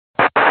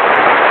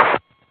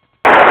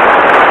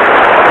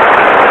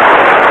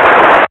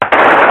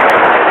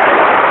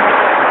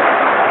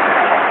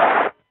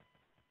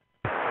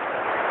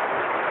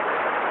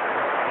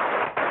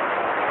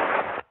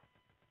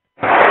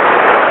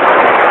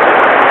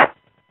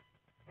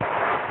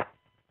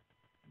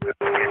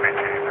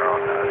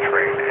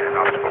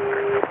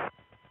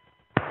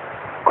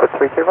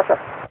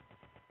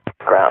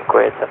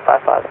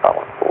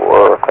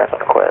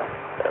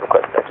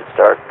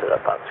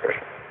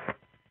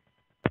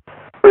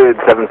With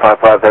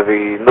 755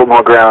 Heavy,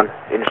 Mildenhall ground,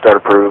 engine start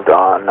approved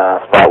on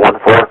spot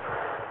 1-4.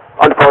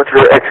 On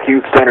departure,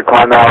 execute standard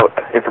climb out,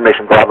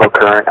 information Bravo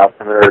current,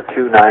 altimeter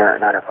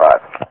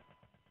 29995.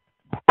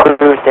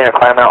 Crew standard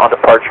climb out on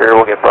departure,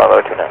 we'll get Bravo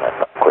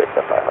 29995, quit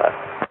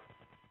 755.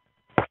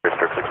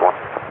 Strict 61.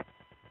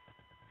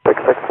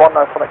 661,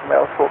 Sonic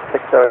Mail, Squawk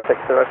 6060,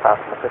 pass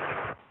message.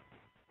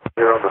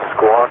 Here on the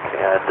squawk,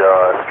 and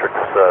Strict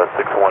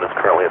 61 is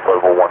currently at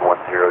level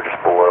 110, just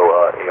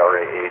below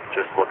ARA 8,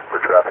 just looking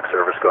for traffic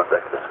service going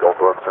back to the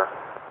Skullthorpe, sir.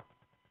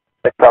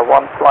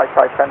 601, flight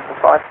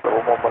identified,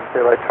 level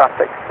 110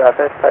 traffic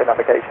service, pay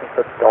navigation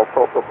to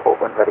Skullthorpe,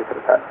 report when ready for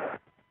descent.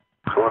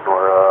 Excellent,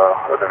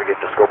 we're navigating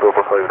to Skullthorpe,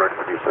 we're probably ready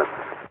for descent.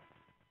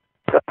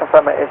 Just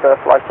confirm it is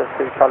a flight of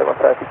 2 Charlie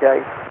 130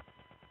 gauge.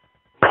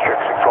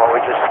 Strict 61,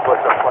 we just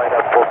split the flight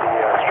up, both the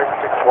Strict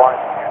 61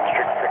 and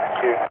Strict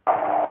 62.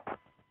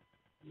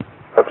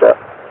 Roger,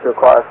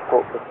 requires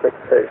support for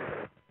 62.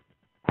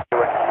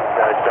 When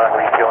he's done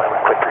refueling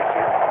with quick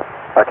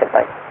 32. Okay,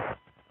 thanks.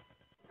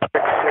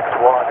 Strict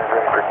 61 is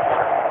ready for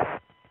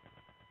descent.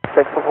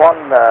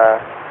 601,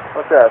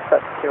 Roger, set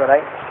to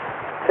QNH,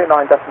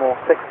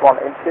 29.61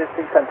 inches,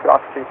 descent to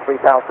altitude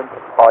 3,500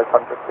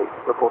 feet.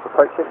 Report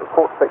approaching,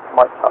 report 6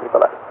 Mike Charlie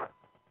below.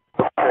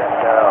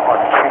 And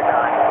on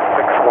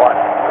 2961,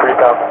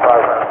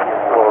 3,500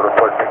 feet, we'll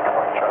report 6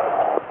 Mike Charlie.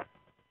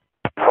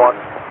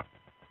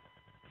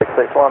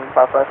 661,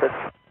 pass message.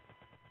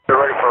 We're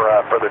ready for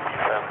further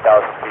descent,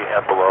 1,000 feet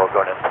and below,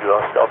 going into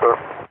Skullthorpe.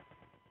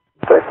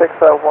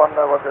 601,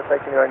 Roger,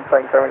 taking your own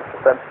plane clearance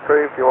descent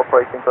approved. You're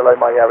operating below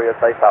my area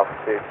safe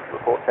altitude.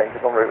 Report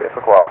changes en route if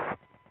required.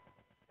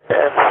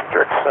 And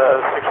Strict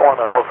 61,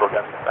 hopefully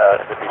again,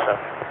 in the descent.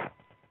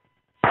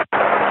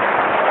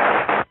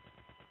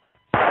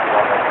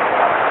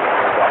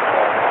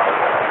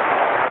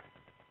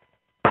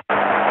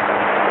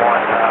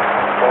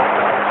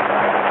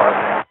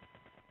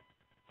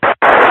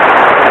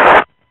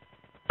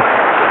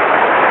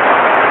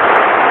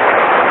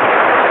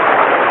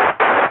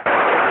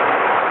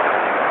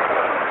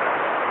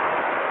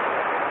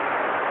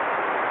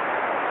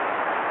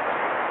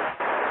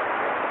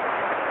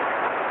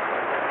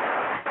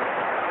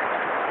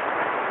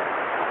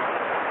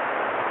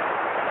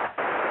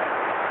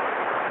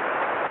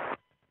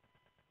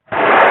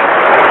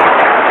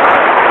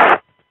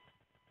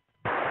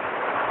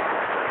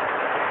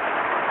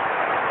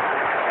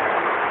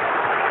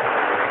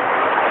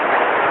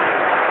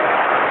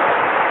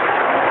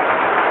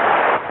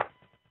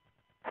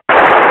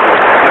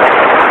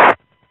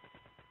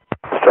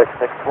 Strict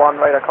 61,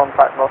 radar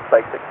contact, lost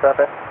basic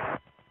service.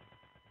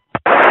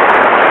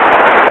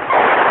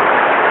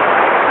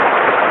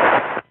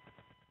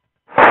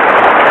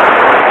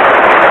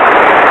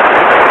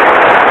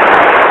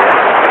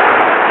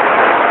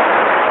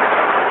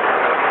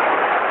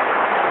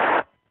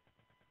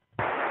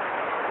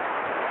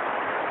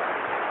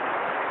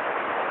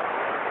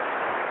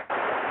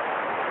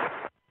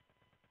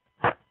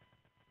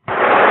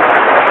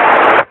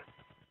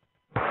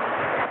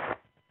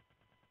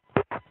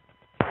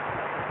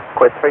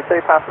 Quiz 32,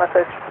 pass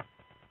message.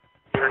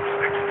 Strict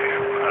 62,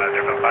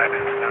 they're about 5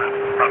 minutes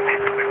from me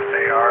from the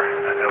AR,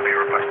 and they'll be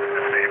requesting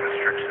the same as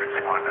Strict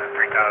 61,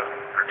 3,000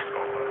 for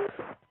Skullthorpe.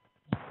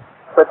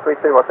 Quiz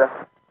 32, Roger.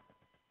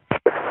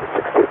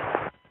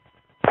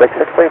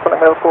 662 from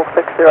the Hill School,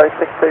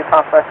 6062,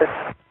 pass message.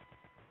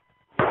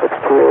 62,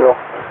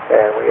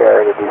 and we are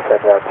ready to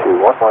descend down to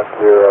 110,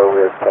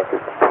 we have tanker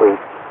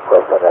complete,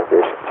 cross on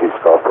navigation to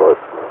Skullthorpe,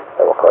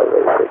 and we'll call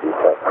you ready for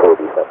descent, full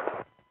descent.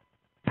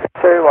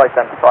 2,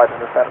 identified in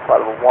the descent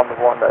flight level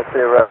 110,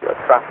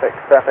 traffic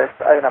service,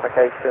 own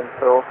navigation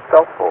to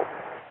Skullthorpe.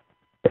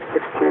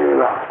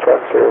 62,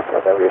 traffic service and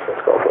navigation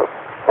to Skullthorpe,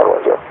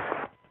 110.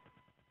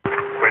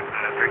 Quid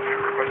 32,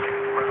 requesting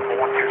level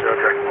 120,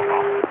 direct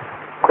Mildenhall.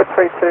 Quid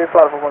 32,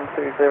 flight level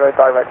 120,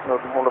 direct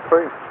Mildenhall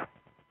approved.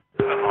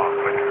 Mildenhall,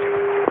 Quid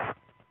 32.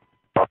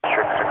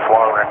 Strict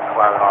 61, we're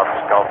climbing off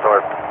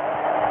Skullthorpe,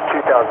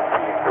 2,000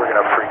 feet, we're going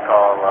to free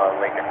call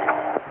Lincoln.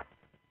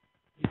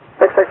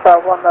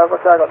 6651,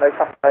 Roger, I got no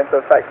traffic name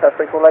to affect,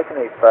 free call Lake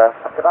and East,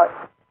 good night.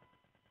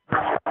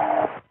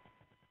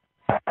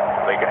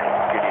 Lincoln,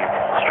 good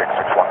evening, Strict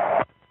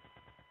 61.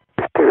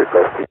 2,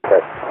 request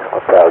descent,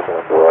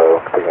 1,000 and below,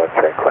 taking on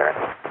train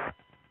clearance.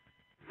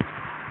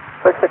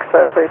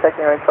 6633, taking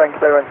your own train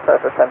clearance,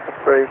 descent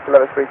approved,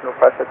 lowest regional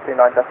pressure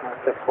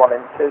 29.61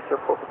 inches,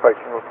 report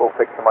approaching, report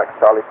Victor Mike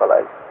Charlie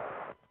below.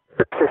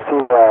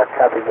 16,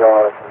 copy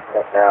on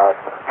now,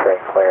 train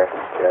clearance,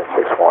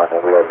 61,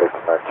 and we have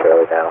Victor Mike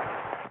Charlie now.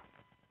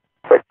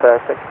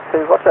 Victor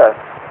 62, Roger.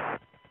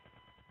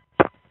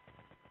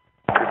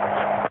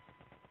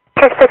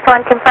 Trick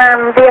 61,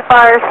 confirm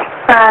VFRs,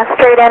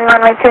 straight in,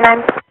 runway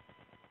 29.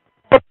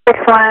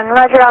 61,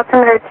 Roger,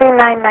 altimeter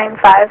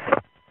 2995.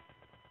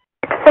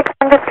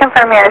 61, just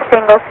confirm you're a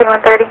single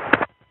C-130.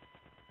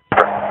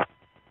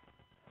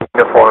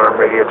 Uniform,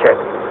 radio check.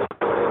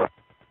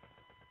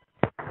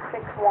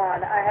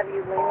 61, I have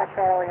you Lima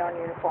Charlie on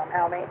uniform,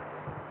 how many?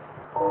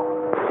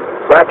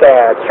 Black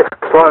ad,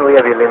 661, we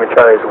have you Lima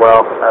Charlie as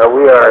well.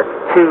 We are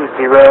 20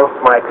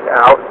 mics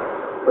out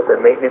with a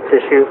maintenance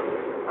issue,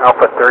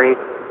 Alpha 3,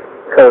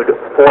 code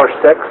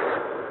 46,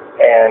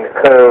 and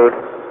code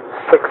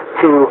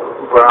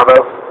 62 Bravo.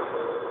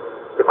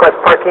 Request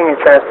parking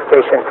and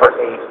transportation for 8.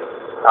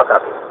 I'll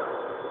copy.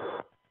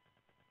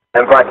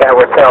 And Black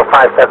Edward Tail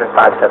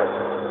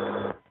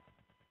 5757.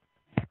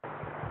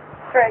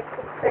 Strike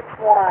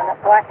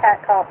 661, Black Hat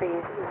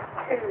copies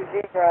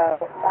 20,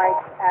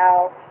 mics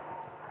out,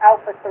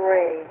 Alpha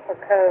 3 for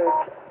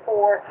codes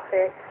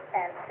 46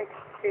 and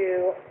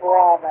 62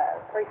 Bravo.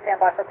 Please stand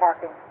by for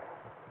parking.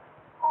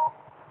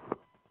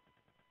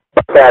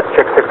 That's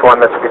Strict 61,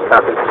 that's a good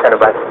copy.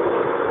 Stand by.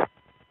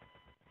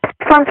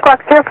 61 Squawk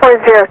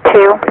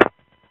 0402.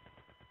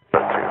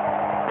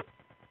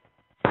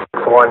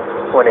 1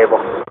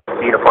 enable.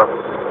 Uniform.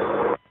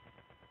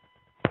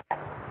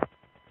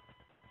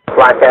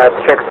 Black Hat,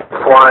 Strict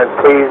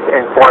 61, please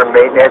inform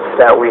maintenance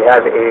that we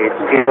have a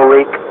fuel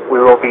leak. We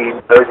will be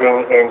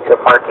nosing into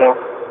parking.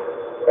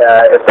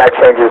 If that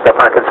changes the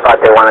parking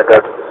spot they want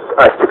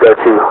us to go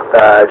to,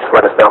 just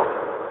let us know.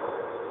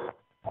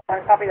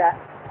 Alright, copy that.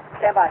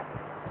 Stand by.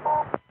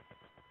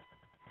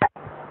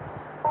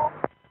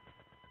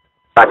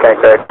 Black Hat,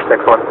 code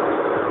 61.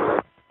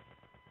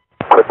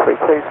 Quick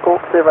 32,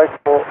 Squawk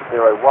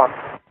 0401.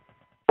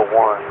 1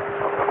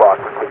 on the clock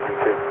for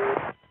 52.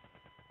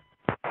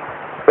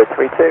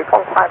 32,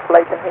 contact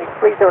Leighton Heath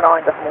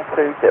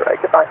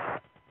 309.20. Goodbye.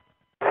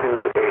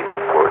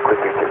 284, quick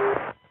 32.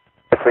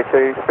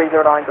 32,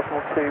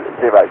 309.20.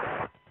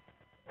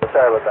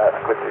 Sorry about that,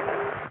 quick 32.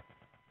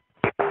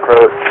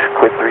 Approach,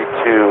 quick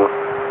 32,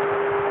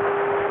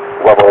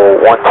 level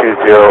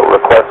 120,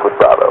 request with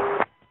Bravo.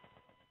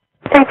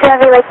 32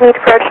 Heavy Lake Mead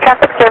approach,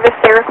 traffic service,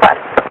 say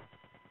request.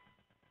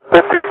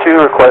 52,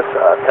 request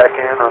tech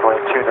in, runway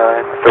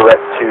 29,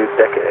 direct to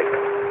Deck Egg.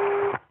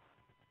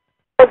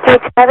 32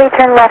 Heavy,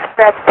 turn left,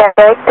 direct Deck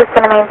Egg,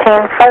 descend and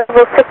maintain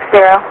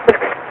 5060.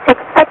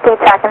 Expect the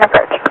attack and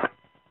approach.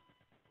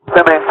 So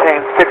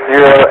maintain 60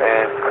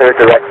 and clear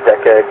direct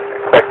Deck Egg,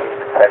 expecting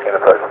attack and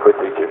approach, quick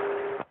 32.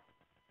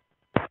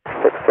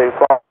 62,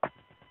 Squawk.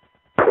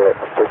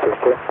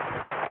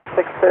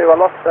 62, I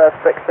lost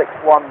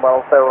 661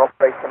 whilst they were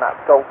operating at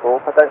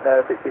Skullthorpe. I don't know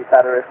if it'd be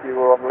better if you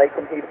were on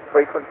Leighton Heath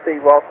frequency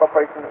whilst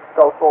operating at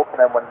Skullthorpe, and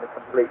then when the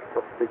complete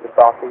obviously just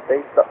RTB,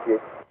 it's up to you.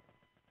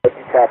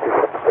 Taking copy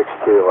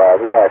 62,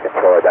 we got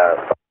control down.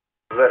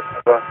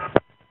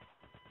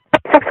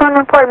 61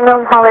 report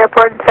Mildenhall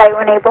Airport, site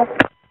when able.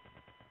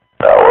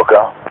 We'll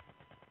go.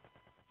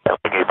 And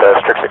we need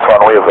Strict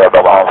 61, we have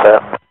Mildenhall set.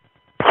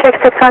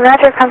 Strict 61,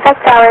 roger, contact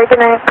tower, good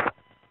night.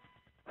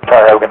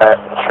 Sorry, have a good night,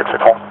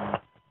 Strict 61.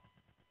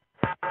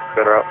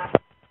 Better up.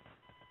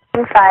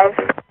 5. 3000,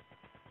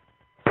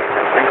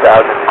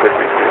 quick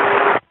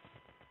 32.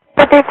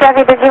 But this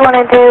Heavy, did you want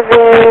to do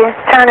the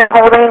turn and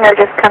holding or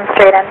just come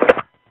straight in?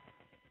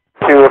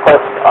 To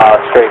request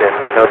straight in,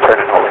 no turn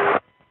and holding.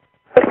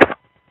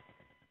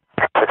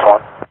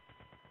 61.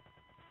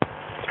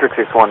 Strict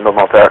 61, no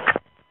more tower.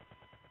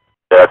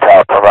 Yeah,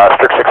 tower from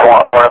Strict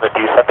 61, we're on the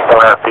descent to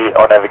 700 feet,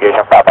 on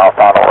navigation 5 miles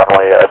final,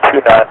 runway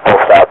 29,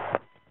 full stop.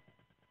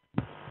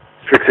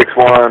 Strict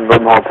 61,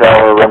 Mildenhall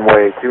Tower,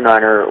 runway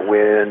 29er,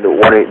 wind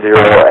 180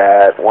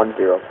 at 10,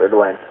 clear to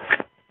land.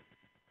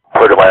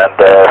 Clear to land,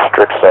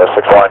 Strict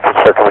 61, can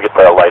we get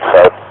the lights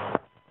out?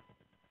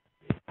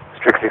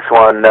 Strict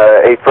 61,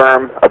 8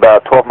 firm,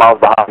 about 12 miles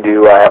behind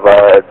you. I have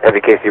a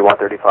heavy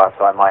KC-135,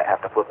 so I might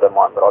have to flip them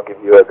on, but I'll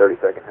give you a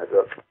 30-second heads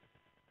up.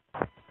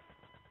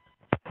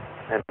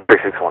 And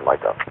Strict 61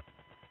 lights up.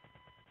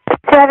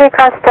 2 Heavy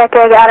across Deck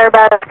Egg, outer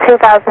about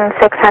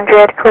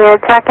 2,600,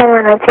 cleared, attack in,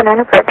 runway 29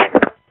 approach.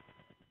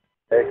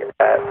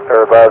 At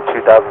or above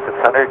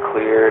 2,600,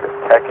 cleared,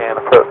 tech and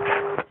approach.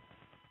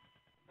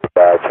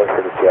 Check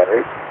for the CN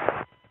route.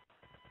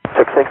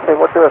 662,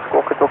 what do a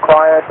squawk is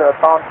required?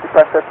 Advance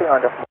depressor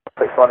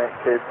 209.61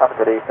 inches. Have a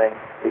good evening.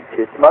 Speak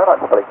to you tomorrow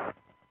night, probably.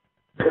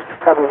 Just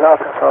copies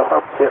out, control,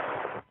 help you.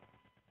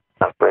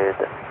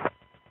 Upgrade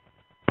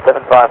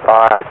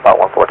 755,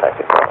 about 14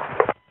 taxi.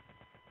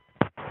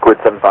 Quid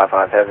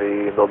 755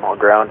 heavy, Mildenhall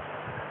ground.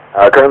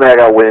 Currently I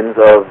got winds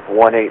of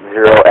 180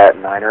 at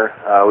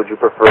 9er. Would you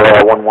prefer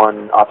a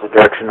 11 opposite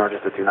direction or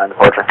just a 29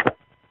 departure?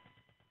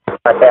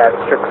 Black Hat,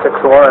 Strict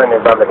 61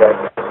 is on the deck.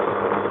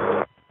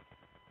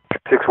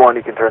 61,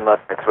 you can turn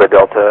left next to a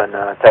Delta and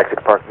taxi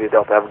to park via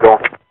Delta. Have a go.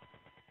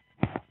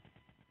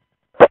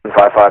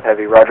 755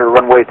 heavy, roger.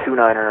 Runway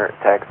 29er,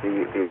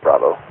 taxi via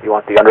Bravo. You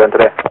want the under end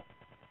today?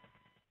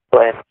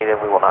 Land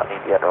needed, we will not need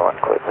the under one,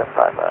 clear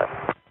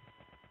 755.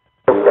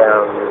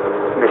 Down,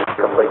 mission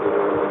complete.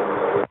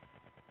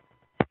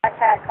 Black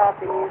Hat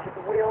copies,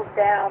 wheels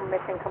down,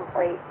 mission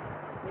complete.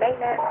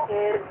 Maintenance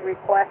is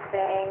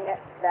requesting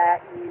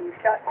that you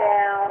shut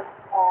down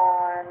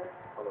on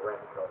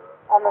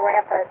the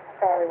ramp at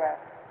Charlie Road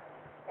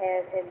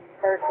and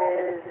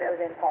versus nose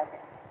in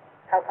parking.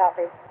 How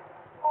copy?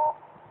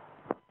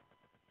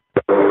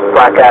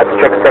 Black Hat,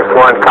 Strict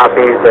 61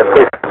 copies.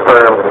 Please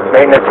confirm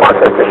maintenance wants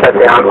us to shut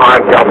down on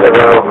Delta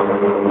Row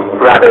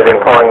rather than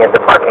pulling into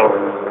parking.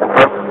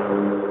 Confirm.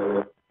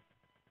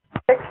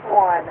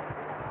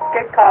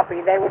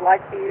 copy. They would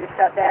like for you to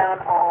shut down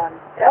on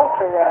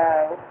Delta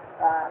Row,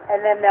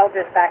 and then they'll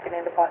just back it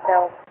into park.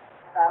 They'll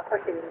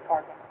proceed into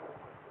parking.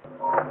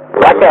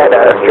 Like that,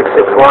 Strict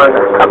 61,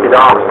 copies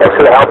all. Thanks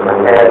for the help,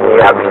 and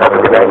you have yourself a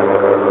good day.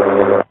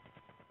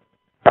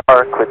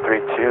 Our Quid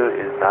 32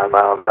 is 9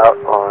 miles out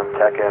on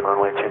TACAN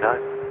runway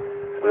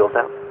 29. Wheels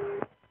down.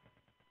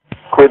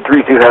 Quid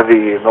 32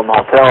 Heavy,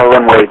 Mildenhall Tower,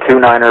 runway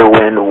 29er,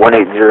 wind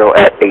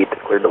 180 at 8,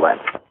 cleared to land.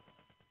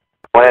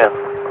 Land,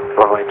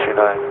 runway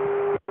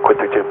 29, Quid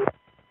 32.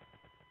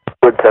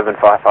 Quid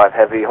 755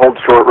 Heavy, hold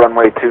short,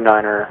 runway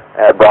 29er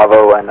at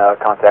Bravo, and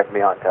contact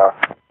me on tower.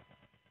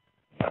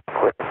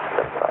 Quid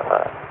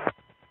 755.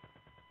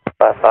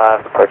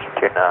 55, approaching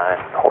 29,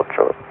 hold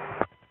short.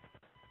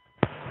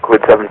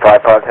 Quid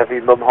 755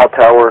 Heavy, Mildenhall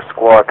Tower,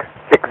 squawk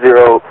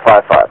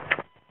 6055.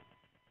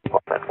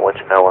 We'll let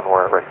you know when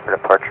we're ready for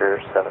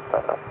departure,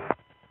 755.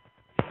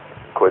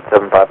 Quid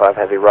 755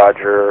 Heavy,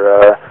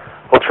 roger.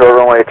 Hold short,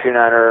 runway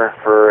 29er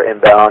for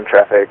inbound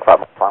traffic, 5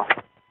 miles.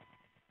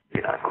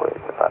 29, Quid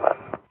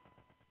 755.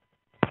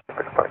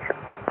 For departure.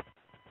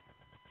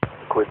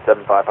 Quid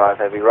 755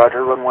 Heavy,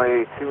 roger,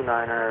 runway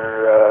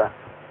 29er,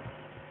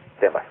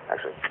 standby,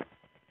 actually.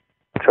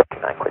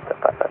 29, Quid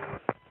 755.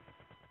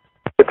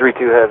 Quid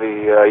 32 Heavy,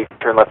 you can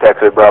turn left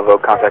taxi Bravo,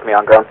 contact me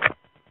on ground.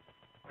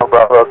 Oh,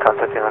 Bravo,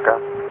 contact me on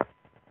ground.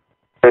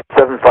 Quid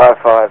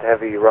 755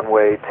 Heavy,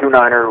 runway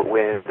 29er,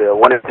 wind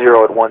 180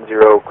 at 10,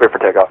 clear for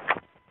takeoff.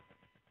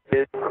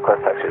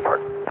 Request taxi to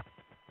park.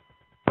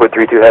 Quid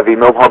 32 Heavy,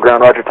 Mildenhall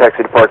ground, roger,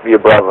 taxi to park via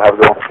Bravo, have a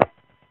good one.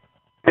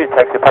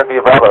 Taxi to park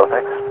via Bravo,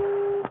 thanks.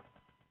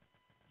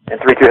 And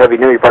 32 Heavy,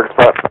 near your parking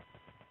spot.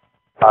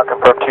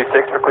 Confirm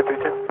 26 for Quid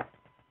 32.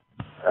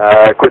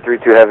 Quid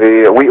 32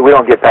 Heavy, we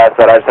don't get past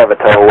that, I just have a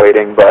tow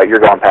waiting, but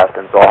you're going past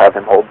him, so I'll have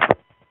him hold.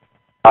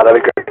 That'd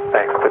be great,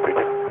 thanks, Quid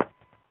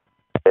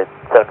 32.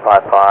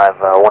 755,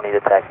 we'll need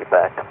a taxi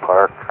back to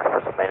park for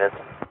some maintenance.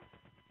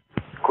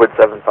 Quid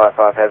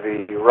 755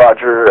 Heavy,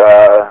 roger,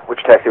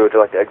 which taxi would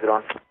you like to exit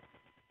on?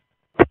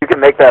 You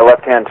can make that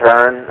left-hand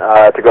turn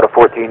to go to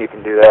 14, you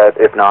can do that.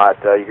 If not,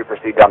 you can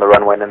proceed down the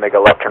runway and then make a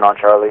left turn on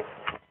Charlie.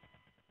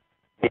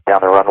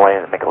 Down the runway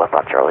and make a left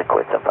on Charlie,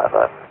 Quid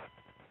 755.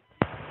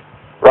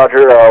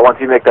 Roger,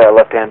 once you make that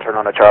left-hand turn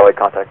on a Charlie,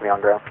 contact me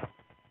on ground.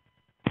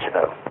 You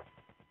know.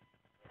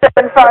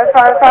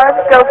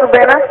 7555, go for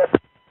banner.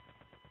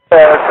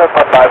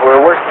 755,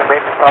 we're working the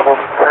maintenance problem,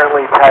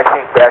 currently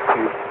taxiing back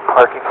to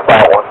parking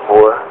spot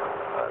 14.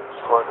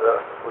 Just wanted to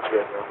let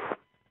you guys know.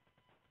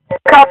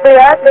 Copy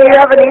that. Do you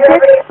have an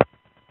ETA?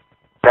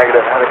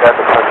 Negative, haven't got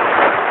the parking.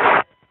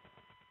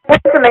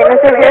 What's the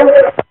maintenance review?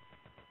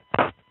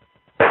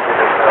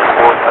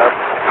 Pulling up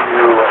to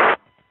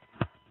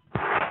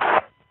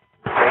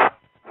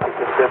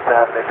the 5th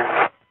Avenue.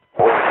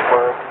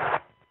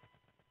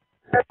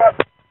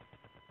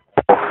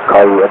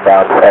 Call you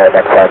inbound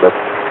next time.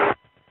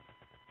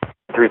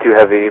 32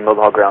 Heavy,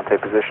 Mildenhall ground,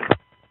 take position.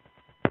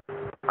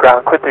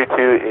 Ground, Quid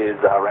 32 is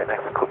right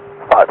next to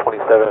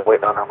 527,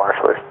 waiting on our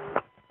marshals.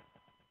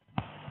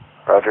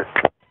 Roger.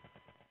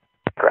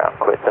 Ground,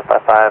 Quid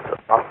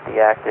 755, off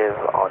the active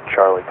on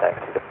Charlie,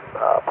 taxi to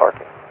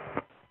parking.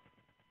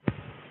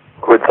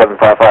 Quid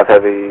 755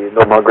 Heavy,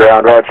 Mildenhall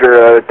ground,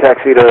 roger,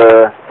 taxi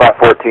to spot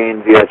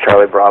 14 via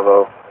Charlie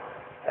Bravo.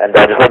 And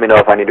just let me know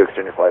if I need to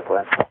extend your flight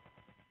plan.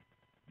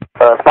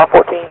 Spot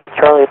 14,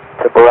 Charlie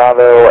to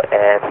Bravo,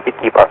 and if you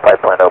could keep our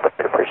flight plan open,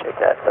 we'd appreciate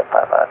that,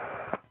 755.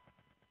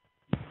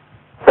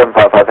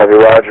 755 Heavy,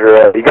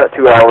 roger. You got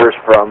 2 hours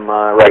from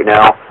right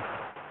now.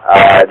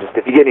 Just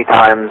if you get any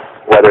times,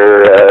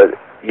 whether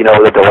you know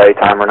the delay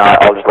time or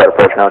not, I'll just let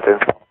approach know too.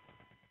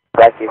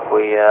 Thank you. If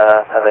we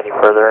have any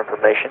further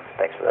information,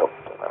 thanks for the help.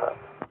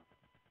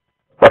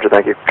 Roger,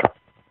 thank you.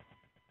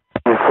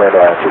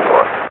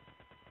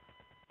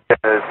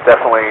 It's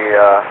definitely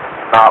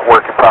not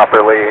working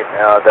properly.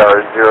 There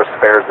are 0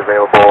 spares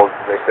available.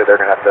 They said they're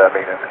going to have to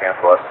maintenance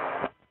cancel us.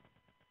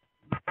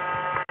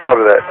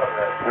 Over that.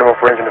 Normal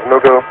for engine is no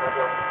go,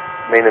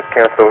 maintenance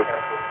canceled,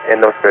 and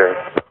no spares.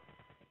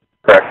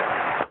 Correct.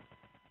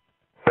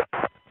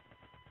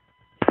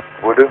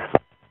 Will do.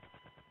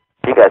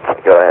 You guys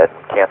can go ahead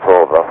and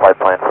cancel the flight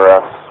plan for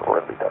us. We're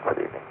going to be done for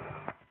the evening.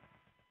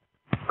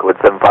 Quid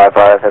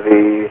 755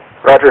 Heavy,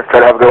 roger, try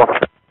to have a good one.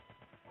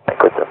 And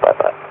Quid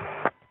 755.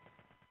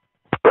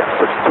 62,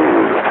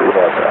 3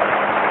 miles out.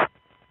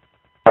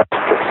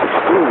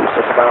 62,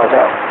 6 miles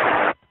out.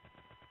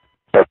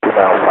 2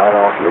 miles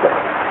final, gear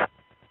down.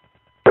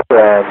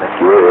 And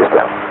gear is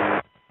down.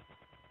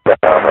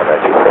 Down on that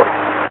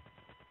 240.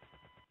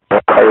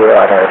 Clear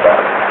on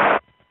airbound.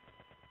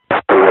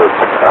 6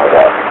 miles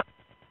out.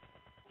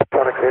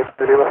 Sonic Air,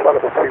 Lima Flight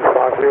level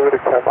 250 to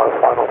 10 miles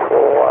final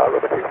for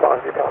River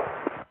 25, you down.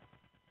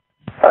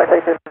 Okay,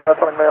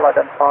 Sonic Mail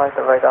identifies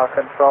the radar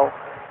control.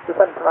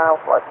 Descend to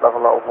now, flight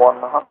level 100.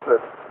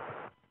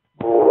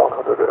 100,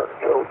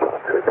 Joe,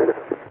 Sonic Air.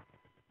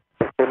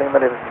 Lima,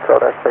 Lima control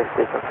airspace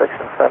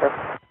deconfliction status.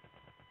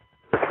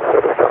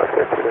 Sonic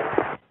Air,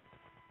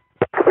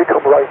 could we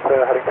come right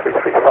heading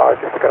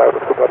 335 just to get out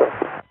of the weather?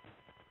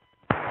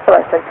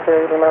 Alright, take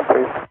Lima,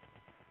 please.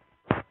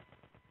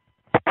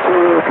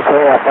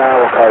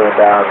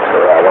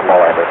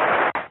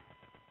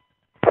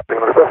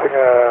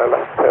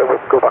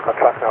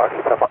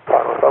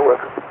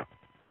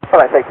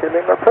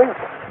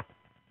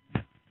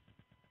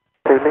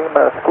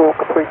 Lima, Squawk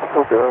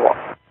 3201.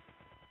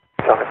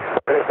 Channel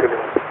 82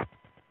 Lima.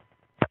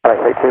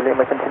 Channel 82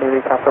 Lima, continue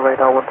the Castle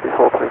radar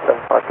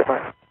 124375, good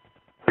night.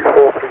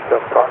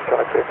 4375,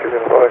 Channel 82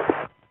 Lima, bye.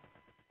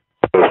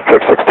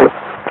 Strict 62.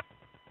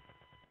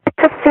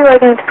 62,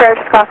 Looking to approach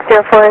Squawk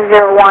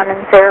 0401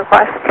 and 0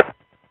 request.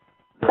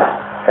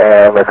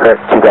 And the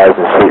current 2000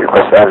 feet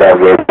request now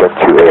navigate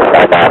into a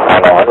 5-mile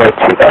final runway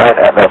 29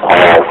 at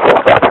Mildenhall full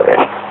stop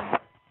position.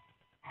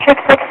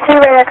 Strict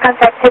 62, radar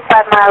contact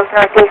 25 miles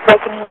northeast,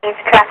 Lake and Heath,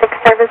 traffic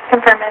service,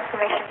 confirm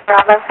information,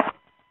 Bravo.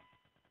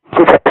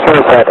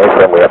 Service at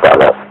A-frame, we have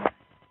Bravo.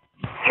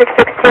 Strict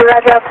 62,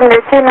 Roger,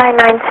 altimeter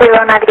 2992,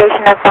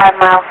 navigation of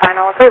 5-mile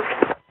final approved.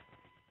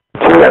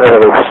 2 and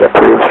elevation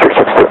approved, Strict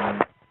 62.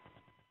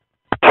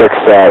 Strict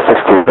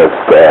 62 is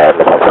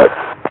Mildenhall side.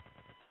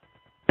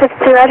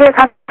 62, Roger,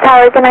 contact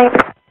tower, good night.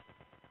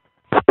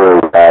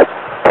 So,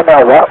 10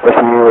 miles out with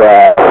you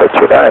for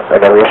 29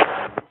 and elevation.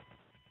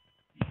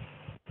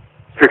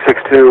 Strict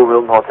 62,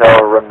 Mildenhall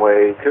Tower,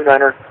 runway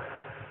 29er,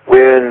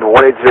 wind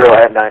 180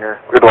 at 9er,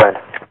 good land.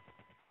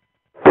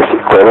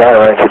 Proceed clear line,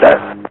 running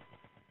 29.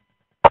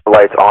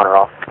 Lights on or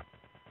off?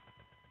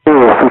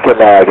 Ooh, if we can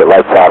get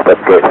lights off, that'd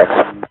be great,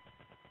 thanks.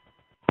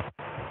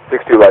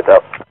 62 lights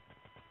up.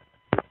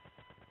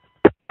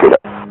 Good.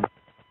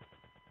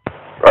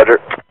 Roger.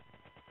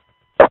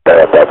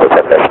 That's a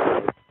 10 mission.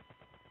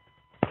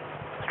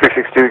 Strict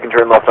 62, you can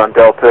turn left on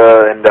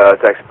Delta and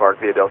taxi park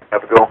via Delta.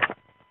 Have a go.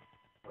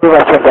 We'll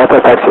turn Delta,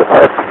 taxi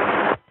park.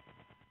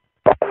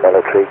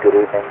 Military, good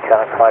evening.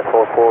 Channel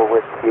 544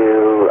 with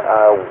you.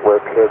 We're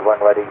cleared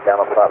when ready. Down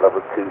on flight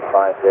level 250,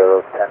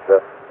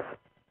 tender.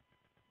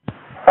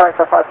 Thanks,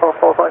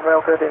 544, flight rail,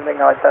 good evening.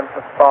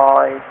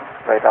 Identify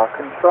radar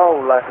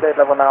control. Cleared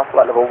level now,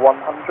 flight level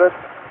 100.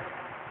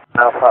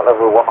 Now flight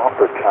level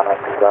 100,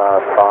 Channel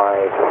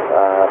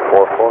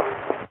 544.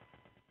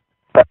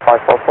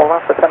 544,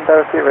 after 10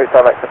 Derby, route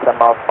direct to 10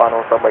 miles, final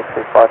runway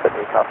 25 at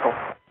Newcastle.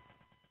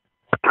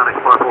 Channel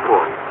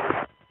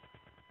 544.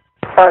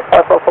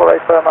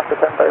 544, firm after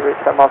 10 Derby,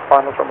 route 10 miles,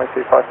 final runway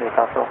 25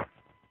 Newcastle.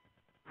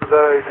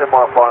 Today, 10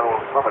 mile final,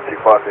 number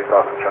 25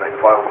 Newcastle, Channel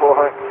 544,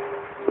 hi.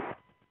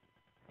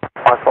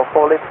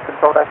 544, lead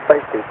control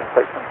airspace, decent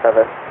section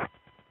service.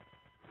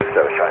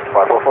 Service Channel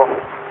 544.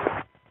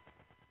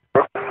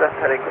 Descent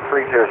heading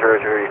 3000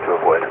 to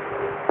avoid.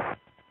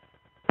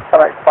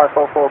 Select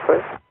 544,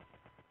 please.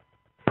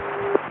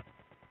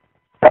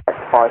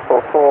 Select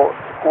 544,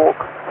 Squawk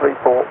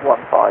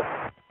 3415.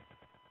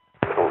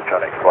 Full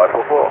Channel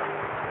 544.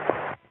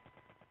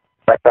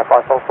 Select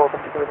 544,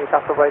 continue with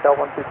Newcastle radar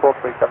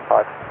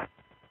 124375.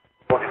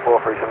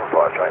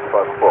 14375, Channel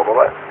 544,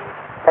 bye-bye.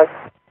 Okay.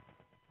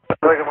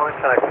 Very good morning,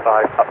 Channel 5,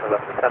 up to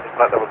left, descending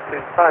flight level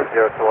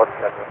 250 towards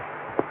Denver.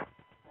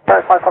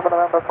 Select 5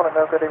 November, calling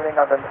mail, good evening,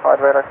 identified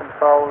radar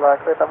control,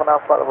 cleared level now,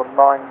 flight level 90,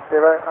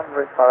 and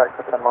route direct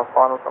to 10 miles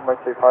final, runway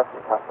 25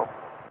 Newcastle.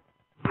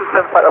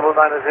 Descend flight level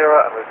 90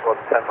 and move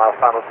towards 10 mile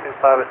final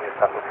 25 at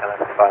Newcastle, Channel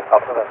 5,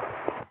 up to left.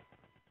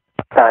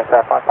 Channel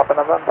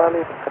 5 November,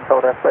 lead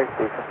control airspace,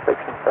 decent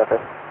section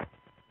service.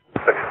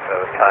 Section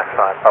service, Channel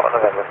 5, up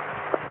November.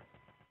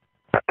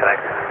 Channel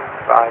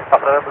 5,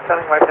 up November,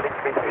 turning right heading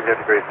 330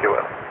 degrees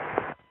QL.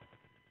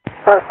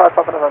 Select 5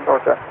 November,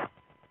 Roger.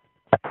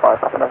 5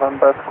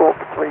 November, Squawk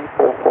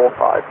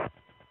 3445.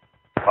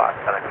 5,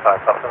 Channel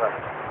 5, up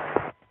November.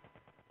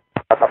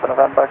 5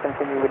 November,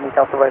 continue with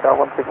Newcastle radar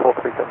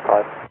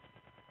 124375.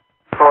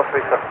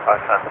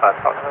 4375, Channel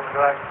 5, up November,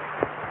 direct.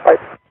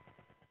 Right.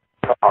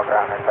 All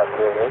ground, aircraft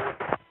 288.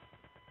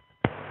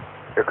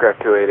 Aircraft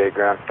 288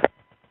 ground.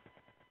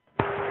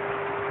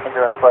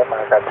 Engine flight,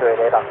 aircraft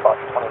 288 on Fox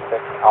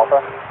 26 Alpha.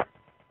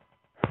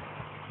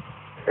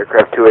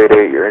 Aircraft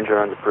 288, your engine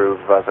runs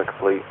approved, VASA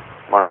complete.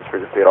 Monitor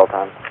frequency at all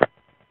times.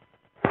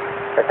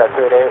 Aircraft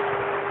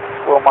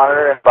 288, we'll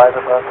monitor and advise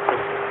of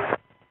completion.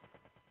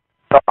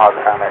 All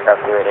ground,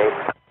 aircraft 288.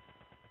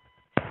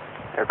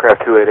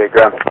 Aircraft 288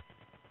 ground.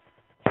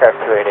 Aircraft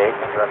 288,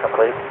 engine run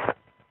complete.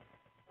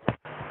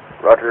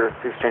 Roger,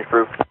 exchange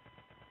proof.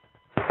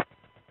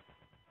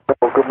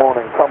 Well, good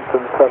morning,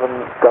 Thompson 7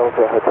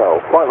 Delta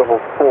Hotel. Flight level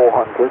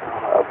 400.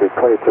 I'll be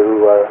cleared to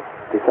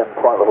descend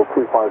flight level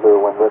 250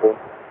 when ready.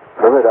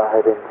 The radar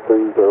heading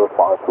 305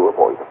 to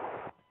avoid.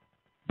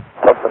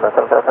 Thompson 7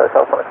 Delta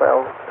Hotel, Sonic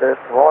Rail, good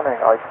morning,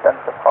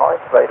 identified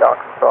radar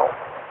control.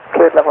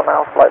 Cleared level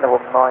now, flight level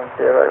 90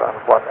 and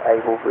 1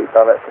 able, route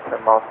direct to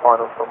 10 miles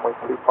final, runway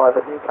 25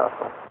 at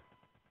Newcastle.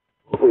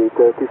 We'd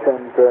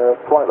descend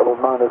flight level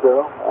 90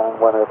 and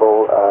when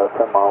able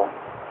 10 miles.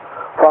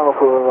 Final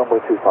for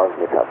runway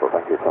 25 Newcastle.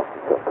 Thank you, Thompson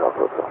 7 Delta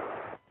Hotel.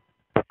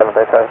 7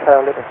 Delta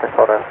Hotel, leading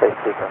control airspace,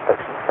 decent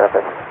section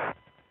service.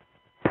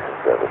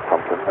 Service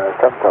Thompson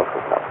 7 Delta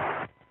Hotel.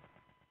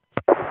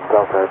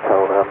 Delta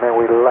Hotel, may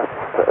we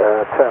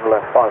turn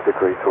left 5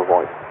 degrees to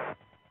avoid.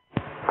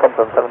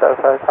 Thompson 7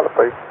 Delta Hotel,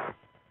 approved.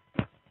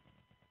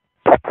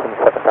 Thompson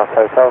 7 Delta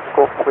Hotel,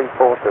 Squawk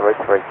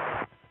 3403.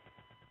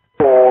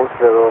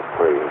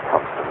 403,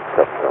 Thompson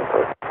 7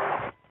 Delta.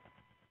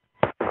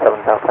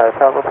 7 Delta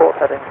Hotel, report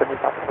heading to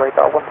Newcastle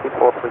radar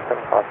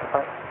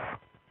 124375.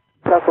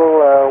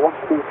 Kestrel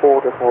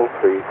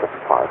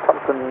 124.375,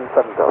 Thompson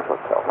 7 Delta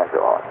Hotel, make it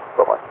alright.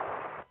 Bye-bye.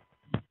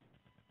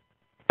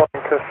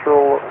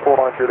 Kestrel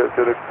 49 Juliet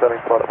Zulu,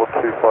 descending flight level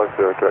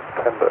 250, direct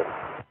Kendo.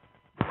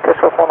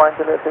 Kestrel 49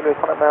 Juliet Zulu,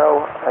 Connect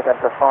Mail,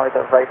 identified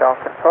at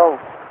radar control.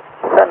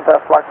 Send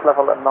flight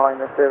level at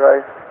 90,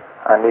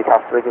 and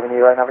Newcastle are giving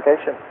you a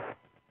navigation.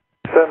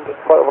 Send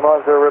flight level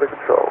 90, radar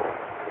control.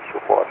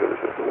 Kestrel 49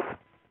 Juliet Zulu.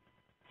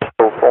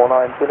 Kestrel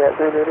 49 Juliet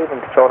Zulu,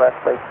 leaving control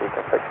airspace,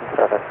 seeking section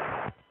 7.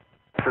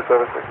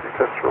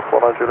 2760, Kestrel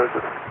 49 Juliet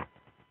Zulu.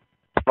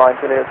 9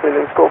 Juliet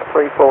Zulu, score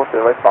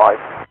 3405.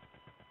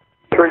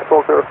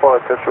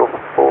 3405, Kestrel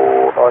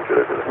 49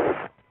 Juliet Zulu.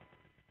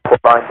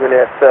 49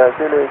 Juliet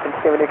Zulu,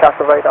 continue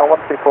Newcastle radar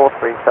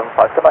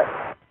 124375, good night.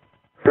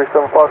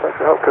 375, thanks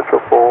for your help,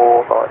 Kestrel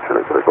 49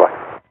 Juliet Zulu, bye.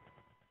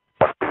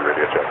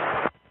 Radio check.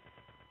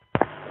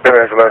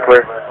 Angela,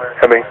 clear.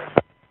 Hemi.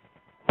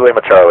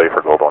 Lima Charlie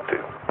for Gold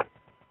 12.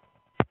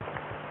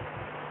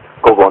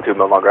 Gold 12,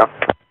 Mildenhall ground.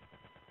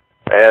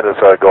 And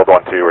it's Gold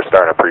 12, we're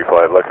starting a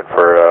pre-flight looking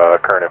for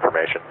current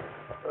information,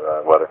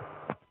 weather.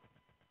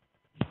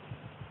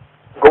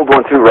 Gold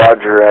 12,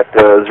 roger at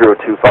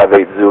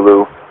 0258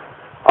 Zulu.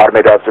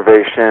 Automated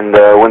observation,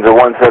 winds are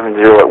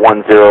 170 at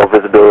 10,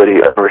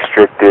 visibility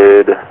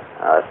unrestricted,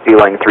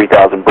 ceiling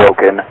 3000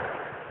 broken,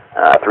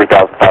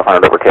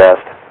 3500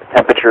 overcast.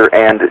 Temperature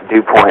and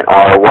dew point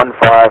are 15,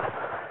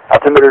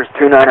 altimeter is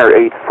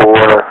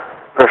 2984,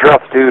 pressure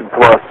altitude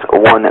plus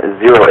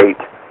 108,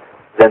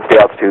 density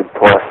altitude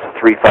plus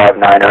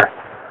 359er.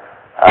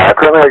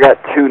 Currently I got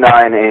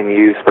 29 in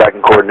use, but I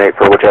can coordinate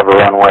for whichever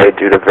runway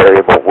due to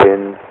variable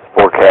wind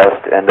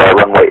forecast, and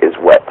runway is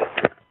wet.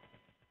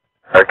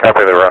 Alright,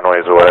 copy, the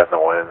runway's wet and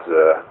the winds,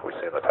 we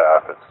see in the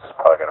top, it's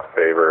probably going to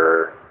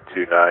favor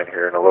 29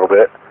 here in a little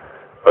bit,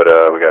 but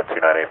we got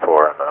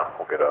 2984 and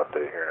we'll get an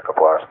update here in a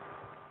couple hours.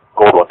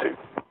 Gold 12.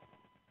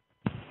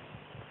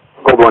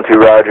 Gold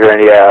 12, roger,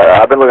 and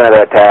yeah, I've been looking at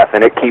that TAF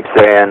and it keeps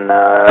saying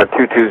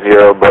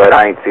 220, but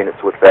I ain't seen it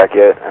switch back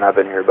yet, and I've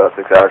been here about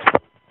 6 hours.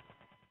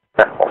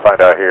 Yeah, we'll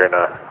find out here in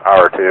an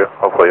hour or two.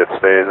 Hopefully it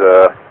stays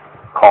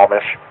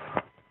calmish.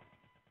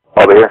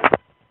 I'll be here.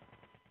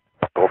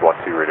 Gold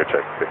 12, radio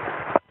check.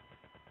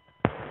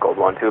 Gold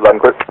 12, loud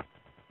and clear.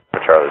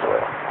 Charlie's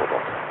way.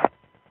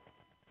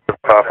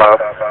 Gold 12.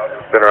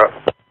 5, spinner up.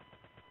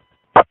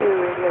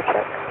 Radio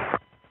check.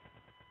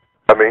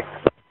 Me.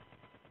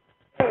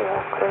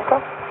 Clear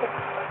call.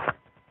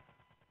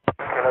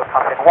 Kilo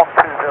passing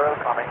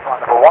 120, coming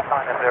flight level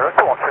 190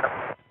 to 1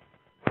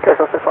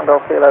 Kestrel 61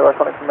 Golf Kilo,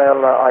 electronic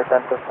mail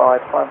identified,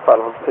 climb flight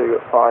level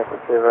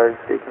 250,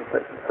 seeking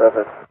section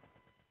service.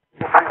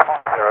 250,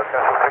 Kestrel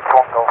 61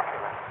 Golf Kilo.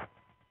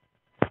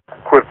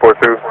 Quid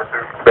 42,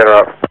 spinner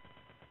up.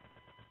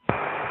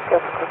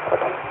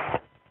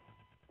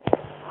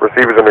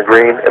 Receivers in the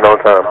green and on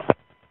time.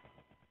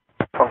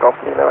 From Golf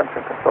Kilo,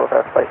 entering control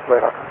airspace,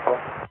 radar control.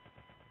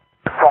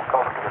 61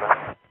 Golf Kilo.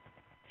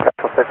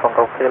 Kestrel 61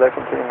 Golf Kilo,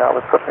 continue now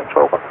with cruise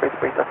control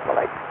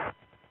 133.8.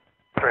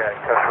 38,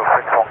 Kestrel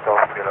 61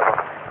 Golf Kilo.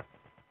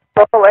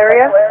 Local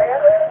area.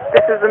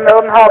 This is the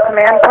Mildenhall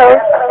Command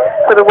Post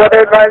for the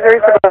weather advisory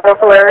for the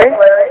local area.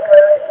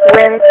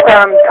 Winds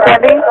from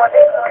 20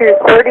 to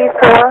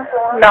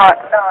 34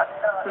 knots.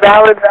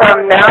 Valid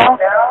from now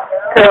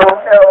till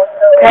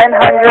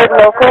 1000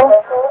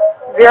 local,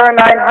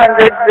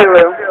 0900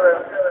 Zulu.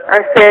 I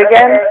say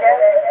again,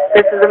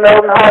 this is the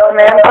Mildenhall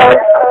Command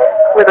Post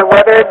with a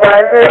weather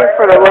advisory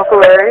for the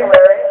local area.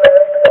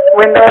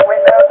 Winds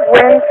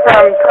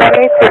from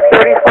 20 to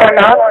 34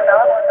 knots.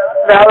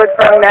 Valid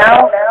from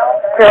now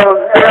till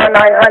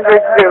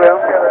 0900 Zulu.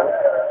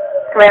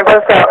 Command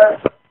post out.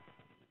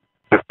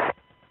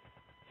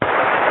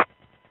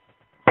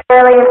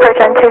 Fairly search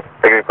on 2.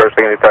 Taking first,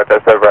 taking power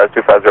test over rise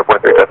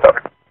 250.3 test out.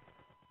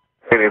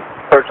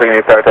 First,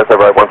 taking power test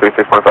over rise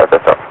 136.5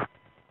 test out.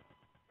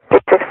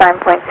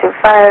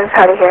 269.25,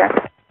 how do you hear?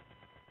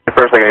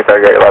 First, taking power,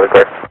 get loud and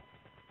clear.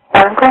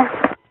 Loud and clear.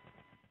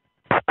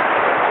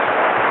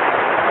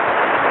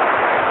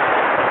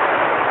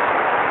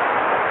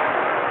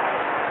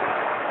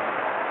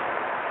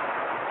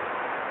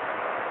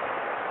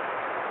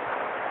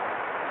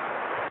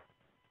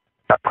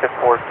 Quid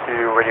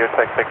 42, radio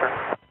check, Victor.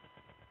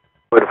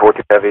 Quid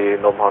 42 heavy,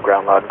 Mildenhall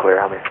ground, loud and clear,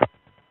 how many?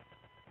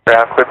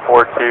 Ground, Quid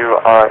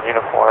 42 on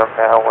uniform,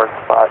 now we're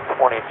spot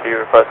 22,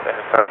 requesting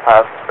some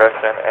path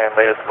discretion and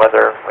latest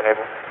weather when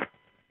able.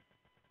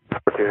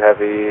 42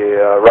 heavy,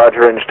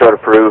 roger, engine start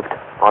approved,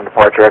 on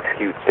departure,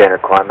 execute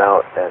standard climb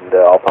out, and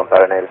I'll pump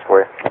out a natives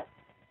for you.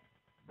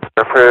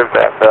 Approved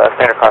at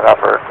standard climb out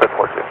for Quid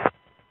 42.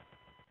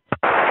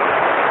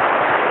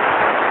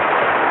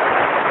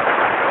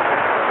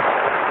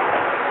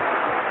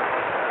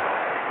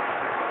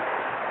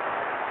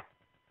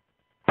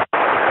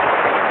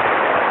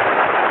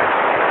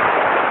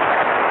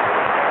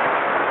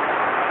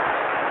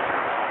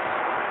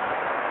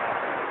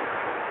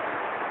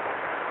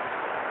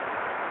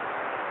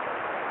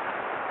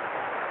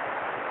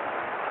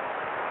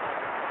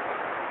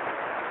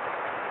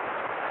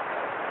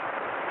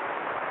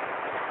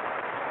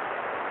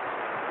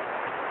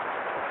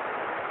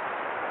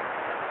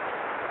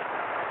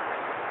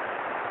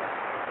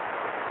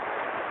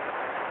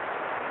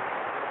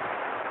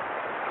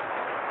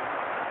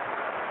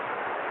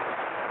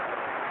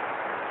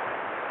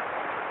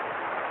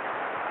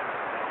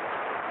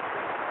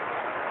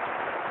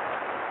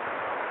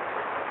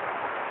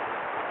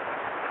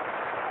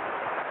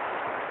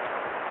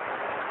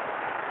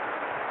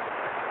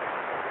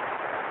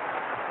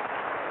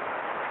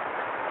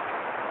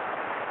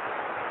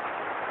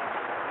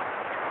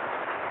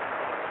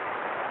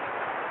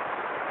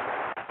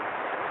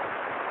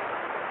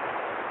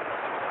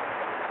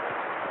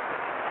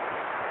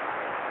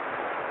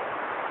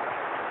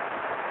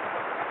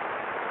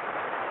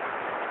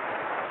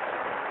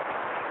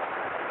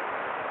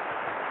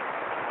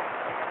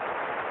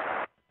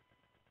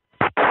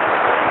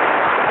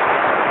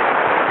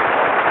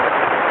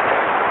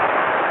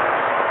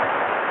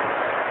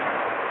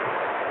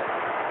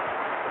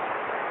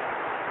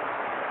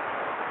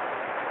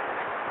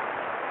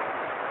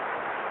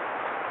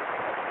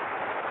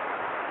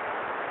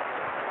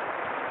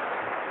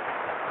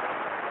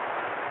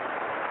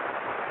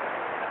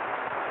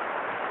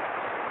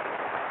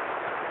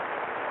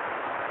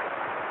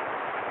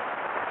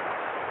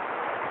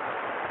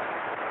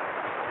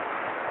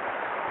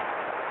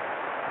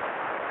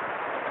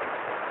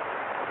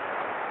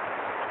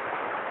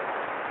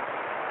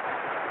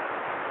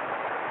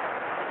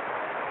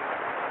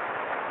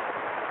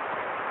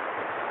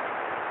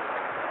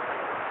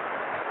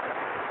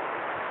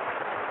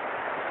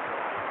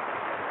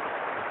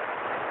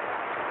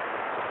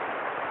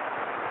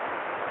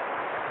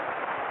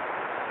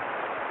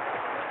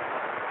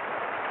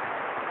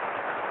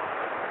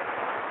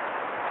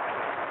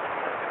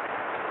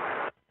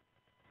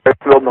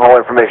 Mildenhall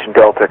information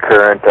Delta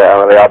current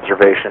hourly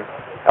observation.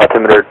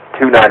 Altimeter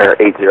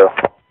 2980.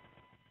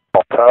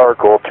 Tower,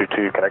 Gold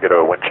 22, can I get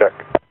a wind check?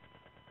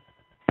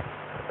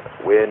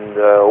 Wind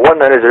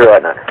 190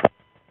 at 9.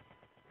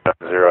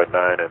 0 at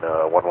 9 and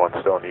 11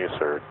 still in use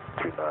or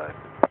 29?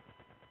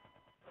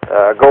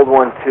 Gold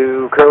 12,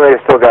 currently I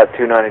still got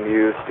 29 in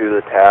use due to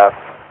the TAF.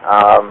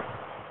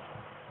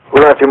 We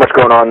don't have too much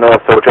going on though,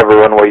 so whichever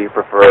runway you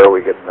prefer,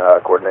 we can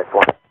coordinate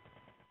for.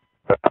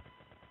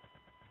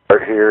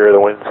 Right here, the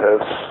winds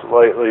have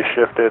slightly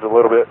shifted a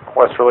little bit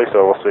westerly,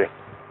 so we'll see.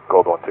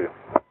 Gold 12.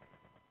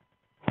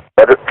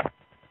 Better.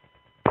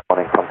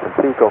 Morning, Thompson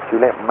 2, Golf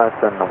Juliet,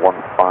 Merton 15,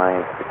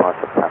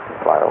 departure passing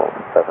flight level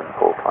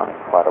 74, climbing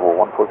flight level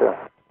 140.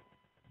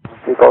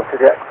 2 Golf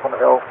Juliet,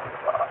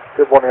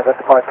 good morning,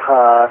 identified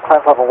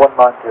climb level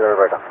 190,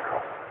 radar control.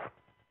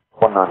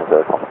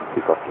 190, Thompson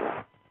 2, Golf Juliet.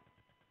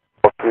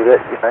 Golf Juliet,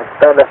 you may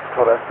stay left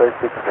control airspace,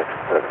 protection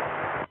service.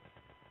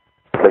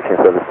 Protection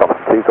service,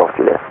 Thompson 2, Golf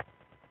Juliet.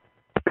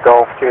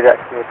 Golf Juliet,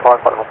 can you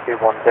climb flight level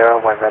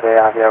 210, when ready,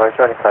 have your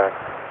journey clearance.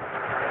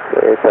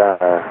 It's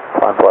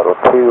climb flight level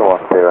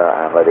 210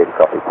 and ready to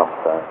copy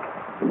Thompson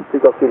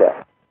 2, Golf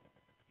Juliet.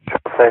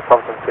 So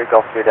Thompson 2,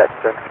 Golf Juliet,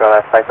 journey control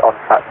airspace on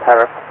track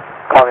tariff,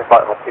 climbing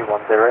flight level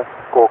 210,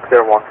 squawk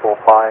 0145,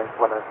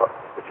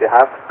 which you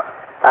have,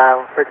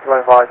 and frequency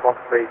advise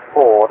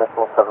 134.750,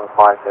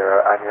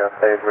 and your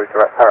saved route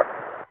direct tariff.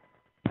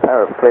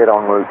 Tariff cleared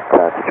en route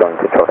to join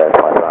control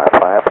airspace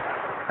flight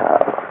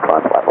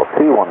climb flight level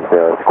 210,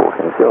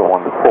 squawking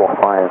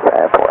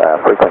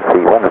 0145, frequency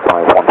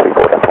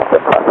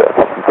 15134.175,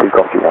 Thompson 2,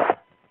 Golf Juliet.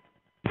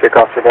 2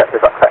 Golf Juliet,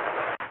 is that correct?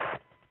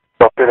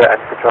 Golf Juliet,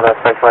 and control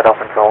airspace radar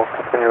control,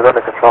 continue with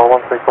under control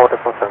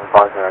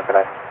 134.750, good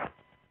day.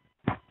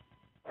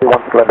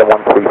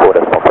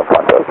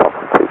 134.150,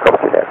 Thompson 2, Golf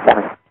Juliet,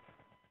 morning.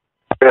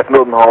 UHF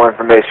Mildenhall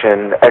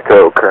information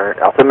Echo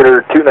current.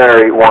 Altimeter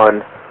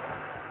 2981.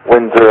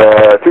 Winds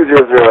are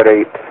 200 at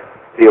 8.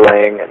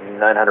 Ceiling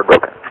 900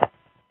 broken.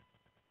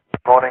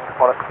 Morning,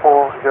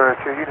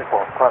 402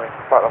 uniform, climbing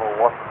flight level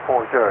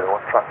 140, on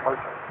track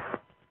motion.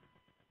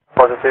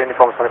 Positive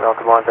uniform, Sonic Mel,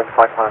 good morning,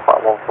 identified climbing flight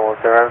 140.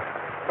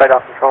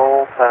 Radar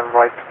control, turn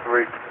right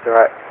route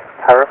direct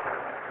tariff.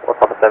 What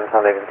type of service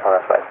I'm leaving the car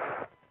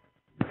airspace?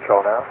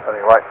 Control now,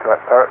 turning right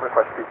direct turret,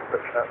 request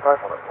deconstriction outside,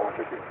 on at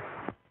 4GT.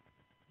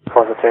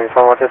 Positive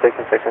uniform, roger,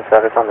 deconstriction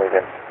service I'm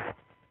leaving.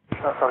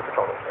 Outside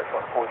control airspace,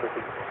 on 4GT.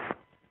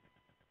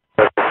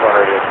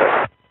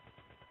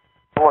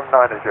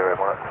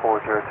 190, on at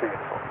 402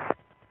 uniform.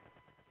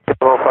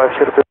 5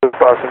 should have been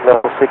passing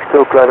level 6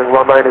 still climbing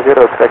 190,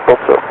 expect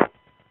also.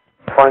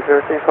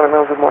 502, Sonic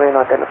Mel, good morning,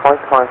 identified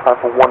climb flight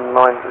for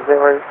 190,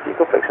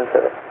 deconstriction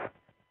service.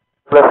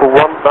 Level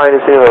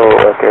 190,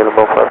 Caleb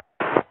Alpha.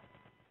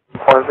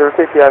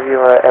 502, do you have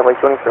your airway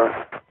joining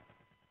clearance?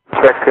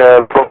 Check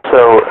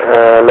also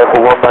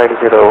level 190,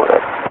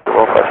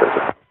 Alpha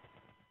service.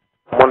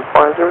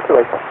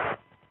 15028.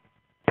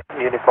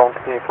 Uniform,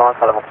 continue flying,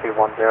 flight level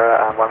 210,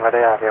 and when ready,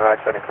 have your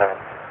joining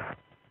clearance.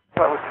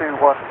 Level 210,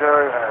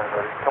 and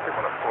ready to copy,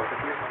 on at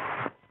 4GT.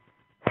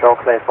 Control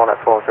clears 1 at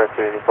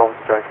 402, uniform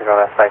to join control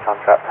airspace on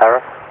track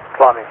tariff,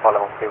 climbing flight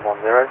level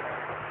 210,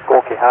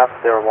 squawk you have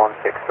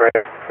 0163,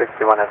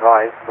 61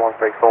 advised,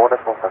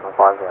 134.750.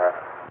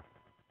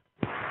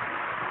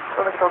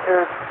 Sonic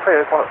Control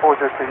clears 1 at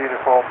 402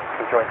 uniform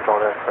to join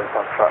control airspace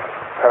on track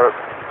tariff.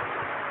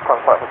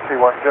 Climb flight level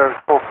 210,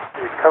 squawk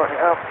is currently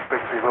out,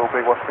 frequency will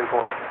be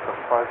 134.750,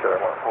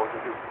 on at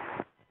 4GT.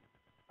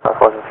 That's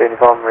 402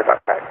 uniform, read back.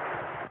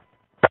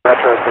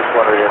 Metro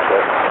 6-1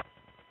 airspace.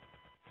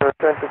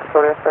 Return to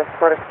control airspace,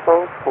 credit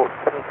control, squawk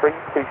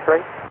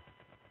 7323.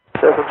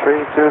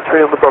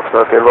 7323 on the box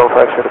now, Caleb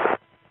Alpha should have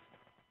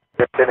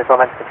been. Uniform,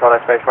 enter control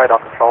airspace,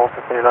 radar control,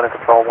 continue under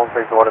control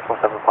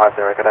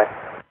 134.750, good day.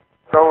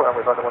 Control, and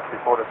we've under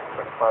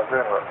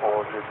 134.750, at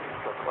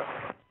 4GT.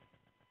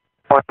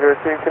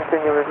 502,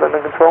 continue with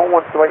London control,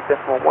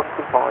 128.125.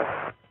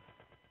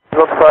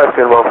 115,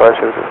 Caleb Alpha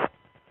should have been.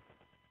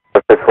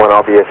 61,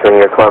 I'll be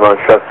issuing a climb on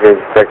structure,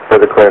 check for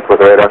the clearance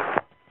with radar.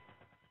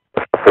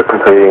 For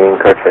completing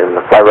correction,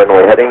 5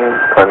 runway heading,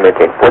 climb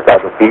maintain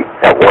 4,000 feet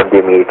at 1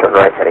 DME, turn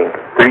right heading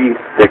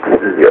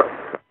 360.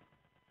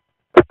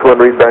 This one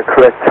read back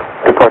correct,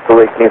 depart to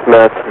Lake Neath,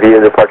 Mass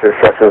via departure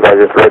instructions I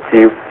just read to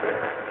you.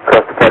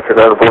 Cross departure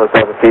now below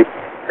 1,000 feet,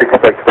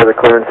 expect further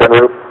clearance en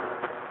route.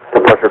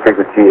 Departure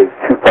frequency is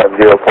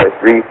 250.3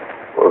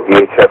 or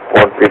VHF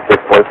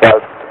 136.5.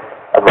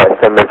 Advise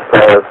 10 minutes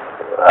prior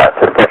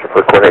to departure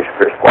for coordination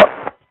for your squad.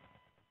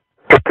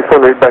 This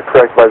one read back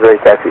correct, advisory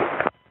taxi.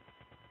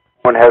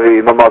 1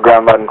 heavy, Mildenhall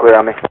ground loud and clear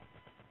on me.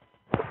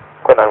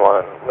 Quit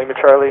 91, Lima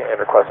Charlie, and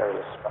request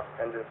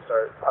engine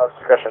start, house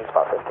discretion,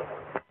 spot 15.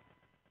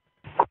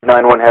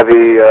 9-1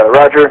 heavy,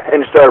 roger.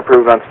 Engine start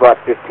approved on spot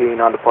 15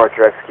 on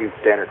departure, execute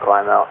standard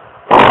climb out.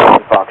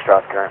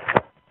 Foxtrot current.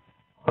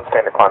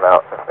 Standard climb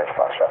out, information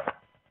Foxtrot.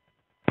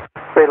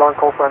 Speed line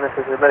call sign, this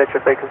is a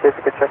military vacancy, if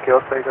you could check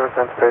your speed or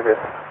return to previous.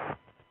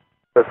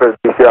 So for the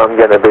DCL, I'm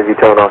getting a busy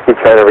tone, I'll keep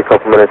trying every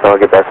couple minutes, and I'll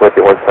get back with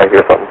you once I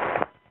hear something.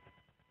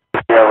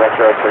 Yeah,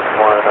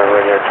 061 over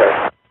radio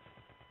check.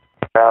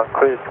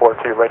 Cleared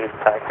 42, ready to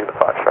taxi the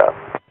Foxtrot.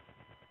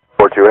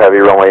 42 Heavy,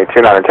 runway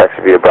 29 and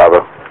taxi via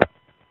Bravo.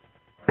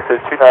 This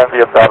is 29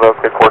 via Bravo,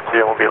 cleared 42,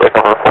 and we'll be late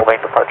over a full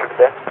lane departure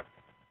today.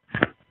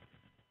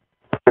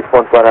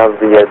 61 flat out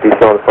of the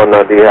DC on the phone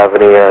now. Do you have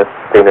any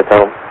thing to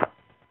tell them?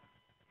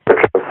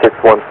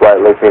 61 flat,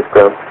 Lake Meets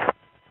ground.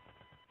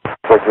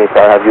 Lake Meets,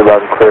 I have you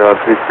loud and clear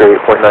on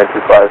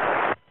 238.925.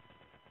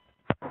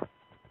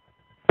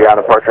 Yeah,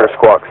 departure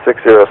squawk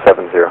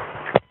 6070.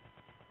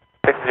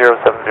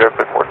 6070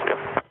 for 42.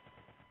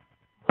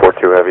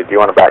 42 Heavy, do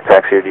you want to back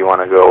taxi or do you want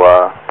to go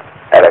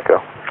at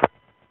Echo?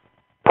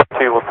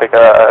 42 will take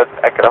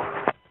Echo.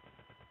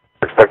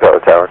 Expect out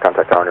the tower,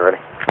 contact tower when you're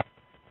ready.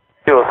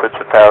 You will switch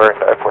to tower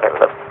and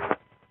 487.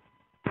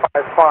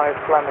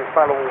 55, landing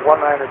final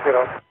 190.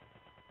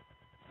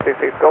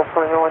 66 Golf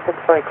 21,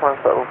 620, climb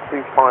level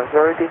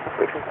 250, decent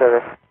friction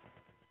service.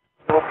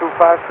 Level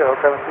 250,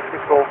 760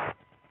 Golf.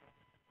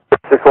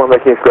 61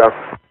 Lake Meets ground.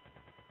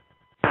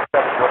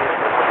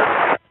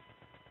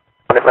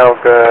 Mildenhall,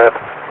 good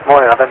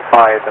morning,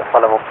 identified at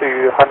level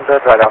 200,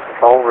 right out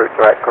control, route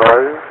direct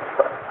Grove,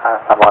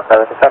 I'm on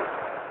 77.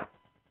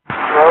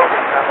 Grove,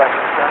 stand by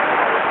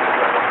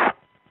consent.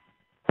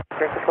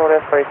 Street control,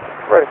 airspace,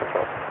 road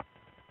control.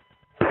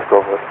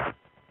 Grove.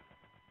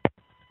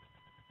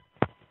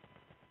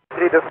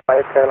 City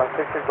dispatch, Skyline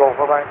 60 Golf,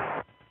 bye-bye.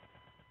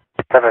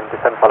 7,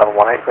 descend for level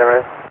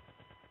 180.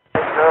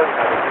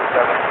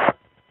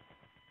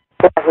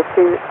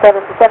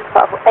 27, descend for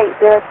level 80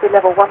 to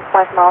level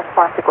 15 miles,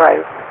 climb to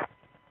Grove.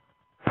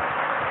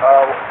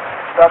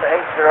 Southern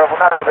 80, we're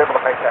not able to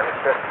make that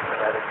restriction for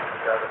that.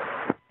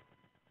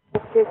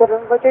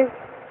 27, Roger.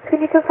 Can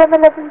you confirm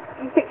 11,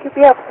 you think you'll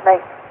be able to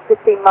make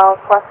 15 miles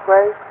past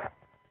Grove?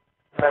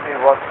 Maybe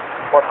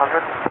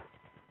 100?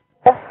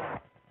 Yes.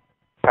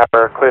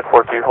 Tower cleared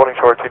 42, holding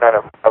short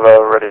 29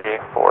 Bravo, ready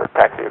for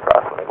taxi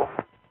across the label.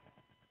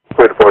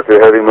 Cleared 42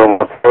 Heavy,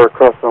 Mildenhall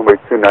cross runway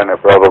 29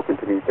 at Bravo,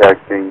 continue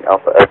taxiing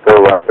Alpha Echo,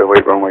 line up and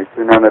wait runway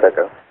 29 at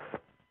Echo.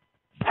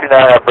 29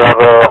 at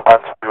Bravo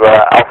onto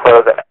Alpha,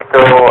 then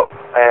Echo,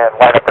 and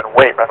line up and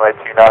wait runway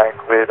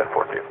 29, cleared and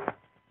 42.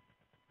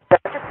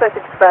 I've just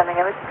spoken to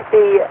Birmingham. If it could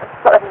be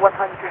level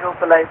 100 or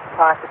below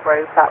prior to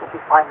Grove, that would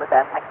be fine with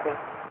them, thank you.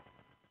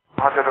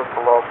 100 or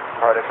below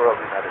prior to Grove,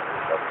 United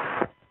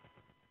States.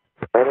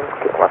 Get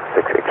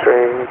 16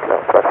 X-ray,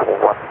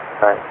 platform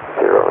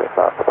 190, is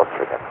not the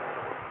again.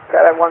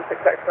 Got that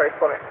 16 X-ray,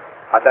 spot it.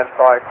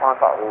 Identify,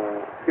 contact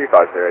all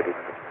 250.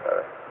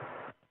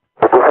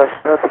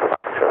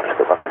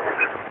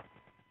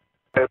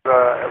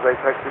 As I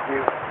texted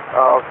you,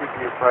 I'll keep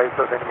you apprised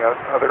of any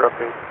other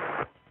updates.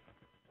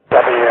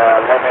 Copy,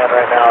 landman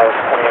right now is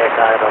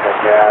 28.9 on the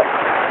gas,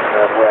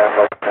 and where I'm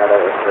looking at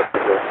it is the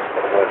position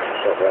for the motion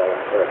shutdown,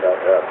 right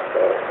back up,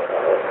 so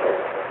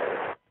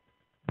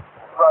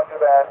Roger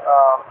that.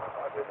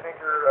 The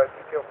tanker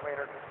detail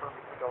planner confirmed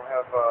that we don't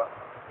have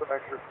some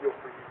extra fuel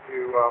for you to,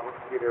 when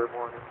you get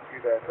airborne and do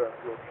that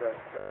fuel check.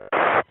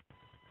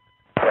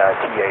 TA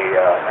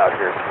out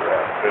here to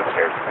move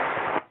stairs.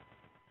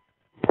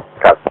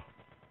 Copy.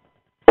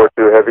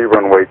 42 Heavy,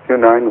 runway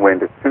 29,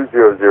 wind is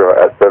 200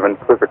 at 7,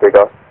 clear for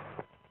takeoff.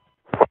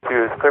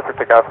 42 is clear for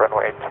takeoff,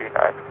 runway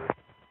 29.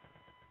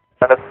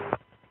 Send it.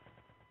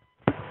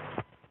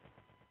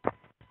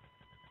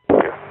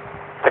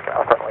 Taking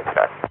off runway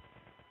 29.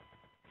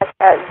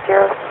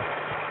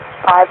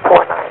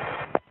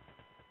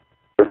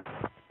 0549.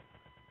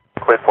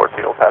 Cleared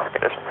 42, will pass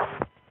conditions.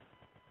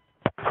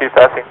 2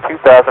 passing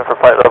 2000 for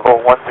flight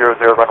level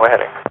 100, runway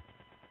heading.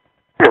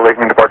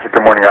 Lakeland departure,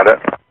 good morning, got it.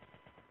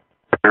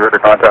 You're ready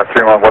to contact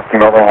 31 West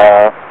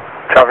Mildenhall.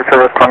 Traffic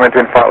service climbing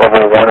in flight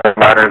level 190,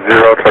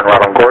 turn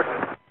right on course.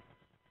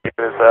 It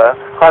is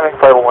climbing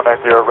flight level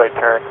 190, right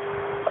turn,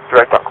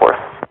 direct on course.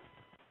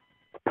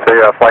 Say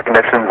flight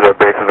conditions,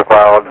 bases of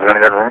clouds,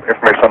 any other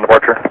information on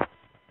departure?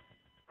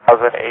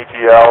 1000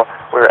 AGL,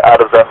 we're out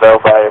of them though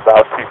by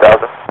about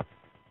 2000.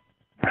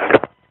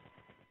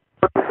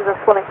 This is a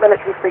Sonic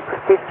military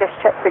frequency, just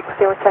check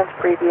frequency, return to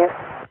previous.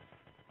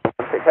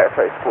 16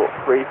 X-ray,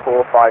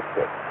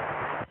 3456.